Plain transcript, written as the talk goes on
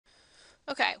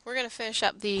Okay, we're going to finish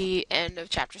up the end of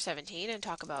chapter 17 and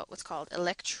talk about what's called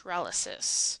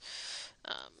electrolysis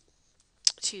um,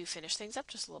 to finish things up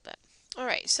just a little bit. All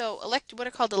right, so what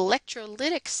are called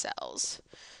electrolytic cells.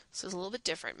 This is a little bit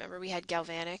different. Remember, we had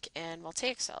galvanic and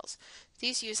voltaic cells.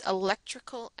 These use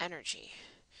electrical energy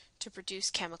to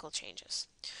produce chemical changes.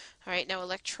 All right, now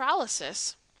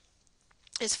electrolysis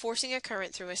is forcing a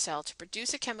current through a cell to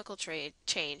produce a chemical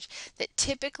change that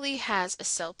typically has a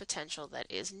cell potential that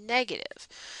is negative.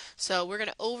 So we're going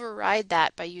to override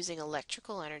that by using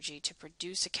electrical energy to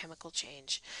produce a chemical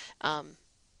change.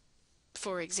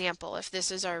 For example, if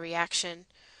this is our reaction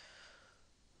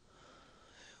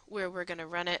where we're going to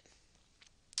run it,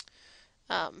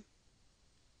 um,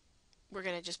 we're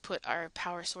going to just put our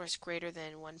power source greater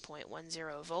than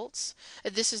 1.10 volts.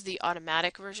 This is the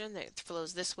automatic version that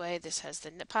flows this way. This has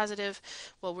the positive.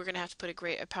 Well, we're going to have to put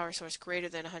a power source greater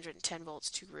than 110 volts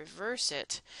to reverse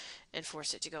it and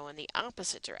force it to go in the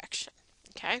opposite direction.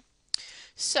 Okay?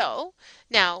 So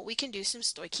now we can do some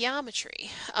stoichiometry.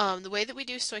 The way that we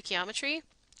do stoichiometry,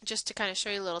 just to kind of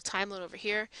show you a little time load over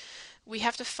here, we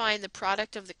have to find the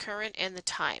product of the current and the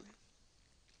time.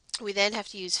 We then have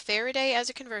to use Faraday as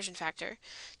a conversion factor.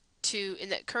 In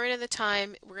the current and the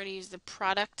time, we're going to use the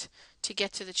product to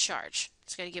get to the charge.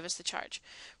 It's going to give us the charge.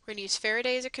 We're going to use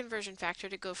Faraday as a conversion factor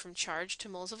to go from charge to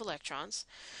moles of electrons.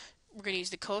 We're going to use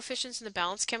the coefficients in the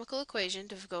balanced chemical equation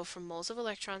to go from moles of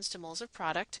electrons to moles of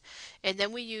product. And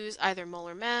then we use either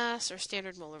molar mass or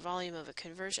standard molar volume of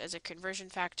as a conversion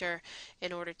factor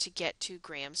in order to get to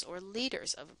grams or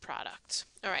liters of a product.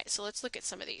 All right, so let's look at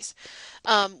some of these.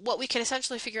 What we can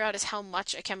essentially figure out is how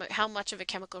much of a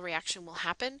chemical reaction will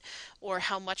happen, or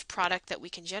how much product that we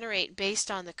can generate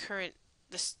based on the current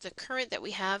that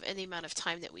we have and the amount of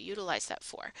time that we utilize that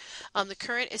for. The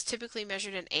current is typically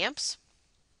measured in amps.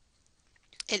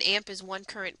 An amp is 1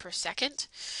 current per second.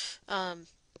 And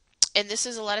this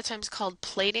is a lot of times called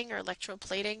plating or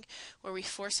electroplating, where we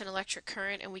force an electric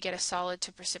current and we get a solid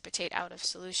to precipitate out of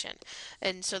solution.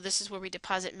 And so this is where we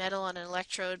deposit metal on an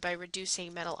electrode by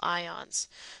reducing metal ions.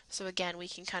 So again, we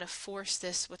can kind of force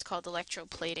this, what's called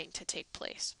electroplating, to take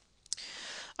place.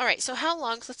 All right, so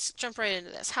let's jump right into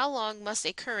this. How long must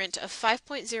a current of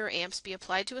 5.0 amps be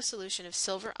applied to a solution of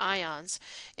silver ions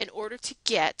in order to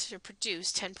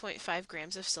produce 10.5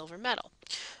 grams of silver metal?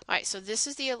 All right, so this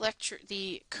is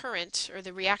the current, or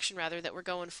the reaction rather, that we're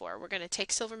going for. We're going to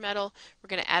take silver metal, we're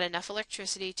going to add enough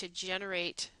electricity to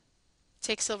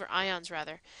take silver ions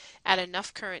rather, add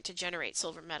enough current to generate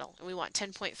silver metal, and we want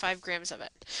 10.5 grams of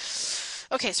it.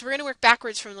 Okay, so we're going to work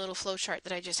backwards from the little flow chart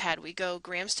that I just had. We go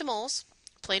grams to moles,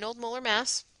 plain old molar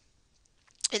mass,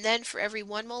 and then for every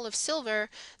 1 mole of silver,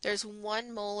 there's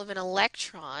 1 mole of an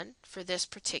electron for this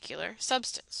particular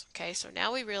substance. Okay, so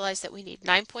now we realize that we need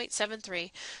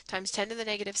 9.73 times 10 to the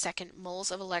negative second moles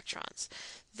of electrons.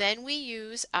 Then we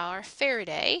use our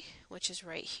Faraday, which is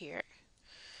right here.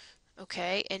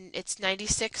 Okay, and it's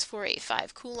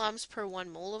 96,485 coulombs per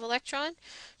 1 mole of electron.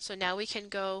 So now we can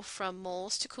go from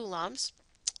moles to coulombs.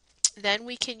 Then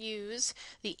we can use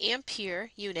the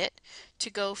ampere unit to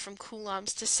go from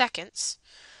coulombs to seconds.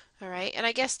 All right, and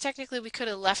I guess technically we could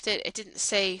have left it didn't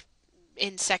say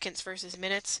in seconds versus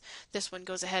minutes. This one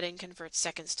goes ahead and converts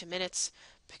seconds to minutes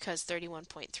because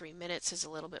 31.3 minutes is a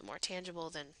little bit more tangible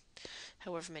than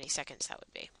however many seconds that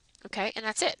would be. Okay, and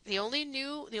that's it. The only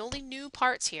new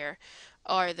parts here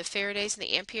are the Faradays and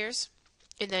the amperes,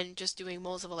 and then just doing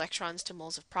moles of electrons to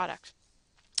moles of product.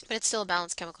 But it's still a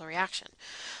balanced chemical reaction.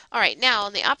 All right, now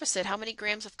on the opposite, how many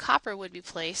grams of copper would be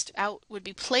plated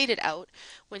out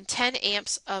when 10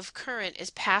 amps of current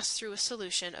is passed through a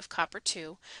solution of copper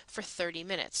 2 for 30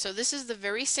 minutes? So this is the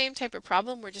very same type of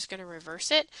problem. We're just going to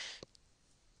reverse it.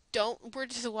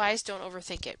 Word to the wise, don't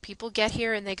overthink it. People get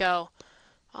here and they go,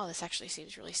 oh, this actually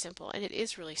seems really simple, and it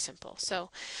is really simple. So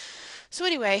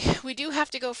anyway, we do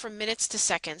have to go from minutes to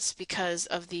seconds because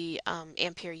of the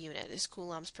ampere unit is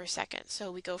coulombs per second. So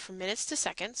we go from minutes to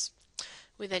seconds.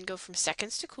 We then go from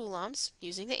seconds to coulombs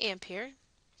using the ampere.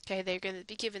 Okay, they're going to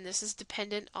be given this is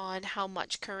dependent on how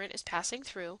much current is passing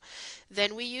through.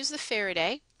 Then we use the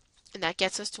Faraday, and that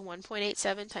gets us to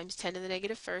 1.87 times 10 to the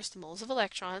negative first moles of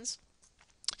electrons.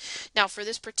 Now for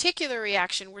this particular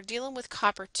reaction, we're dealing with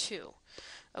copper 2.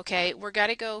 Okay, we're got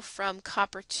to go from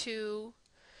copper 2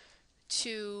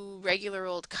 to regular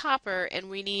old copper, and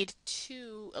we need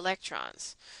 2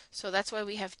 electrons. So that's why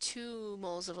we have 2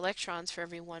 moles of electrons for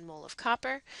every 1 mole of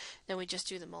copper. Then we just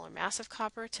do the molar mass of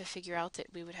copper to figure out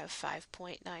that we would have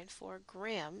 5.94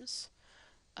 grams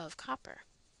of copper.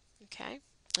 Okay,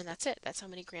 and that's it. That's how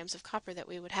many grams of copper that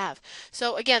we would have.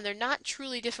 So again, they're not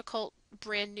truly difficult,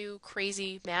 brand new,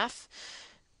 crazy math.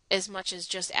 as much as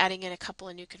just adding in a couple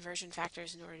of new conversion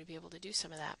factors in order to be able to do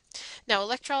some of that. Now,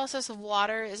 electrolysis of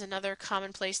water is another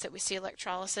common place that we see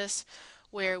electrolysis,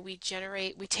 where we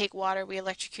take water, we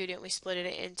electrocute it, and we split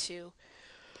it into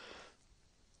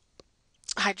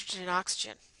hydrogen and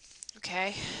oxygen.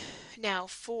 Okay, now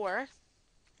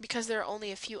because there are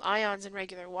only a few ions in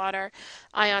regular water,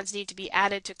 ions need to be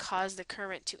added to cause the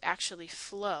current to actually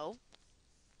flow.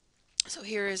 So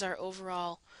here is our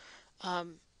overall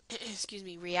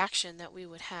reaction that we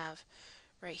would have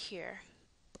right here.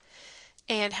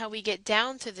 And how we get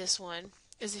down to this one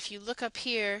is, if you look up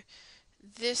here,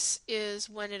 this is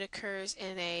when it occurs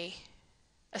in a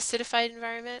acidified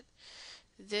environment.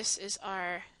 This is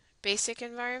our basic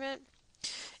environment.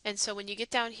 And so when you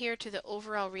get down here to the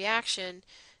overall reaction,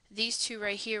 these two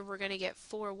right here, we're going to get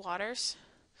 4 waters.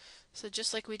 So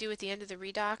just like we do at the end of the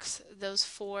redox, those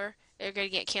 4 are going to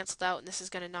get canceled out, and this is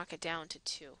going to knock it down to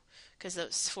 2, because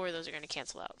those 4 of those are going to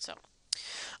cancel out. So,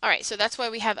 all right, so that's why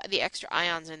we have the extra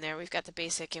ions in there. We've got the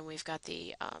basic and we've got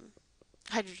the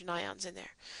hydrogen ions in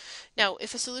there. Now,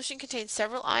 if a solution contains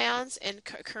several ions and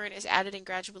current is added and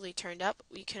gradually turned up,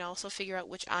 we can also figure out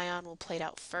which ion will plate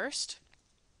out first.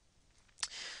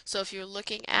 So if you're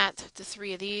looking at the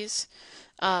 3 of these,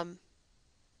 you're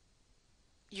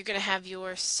going to have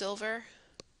your silver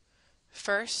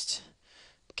first,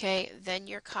 okay, then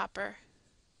your copper,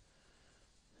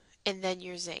 and then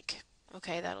your zinc.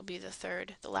 Okay, that'll be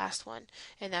the last one,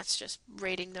 and that's just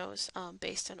rating those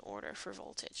based on order for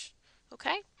voltage.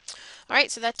 Okay, all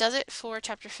right, so that does it for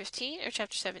chapter 15 or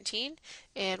chapter 17,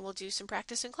 and we'll do some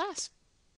practice in class.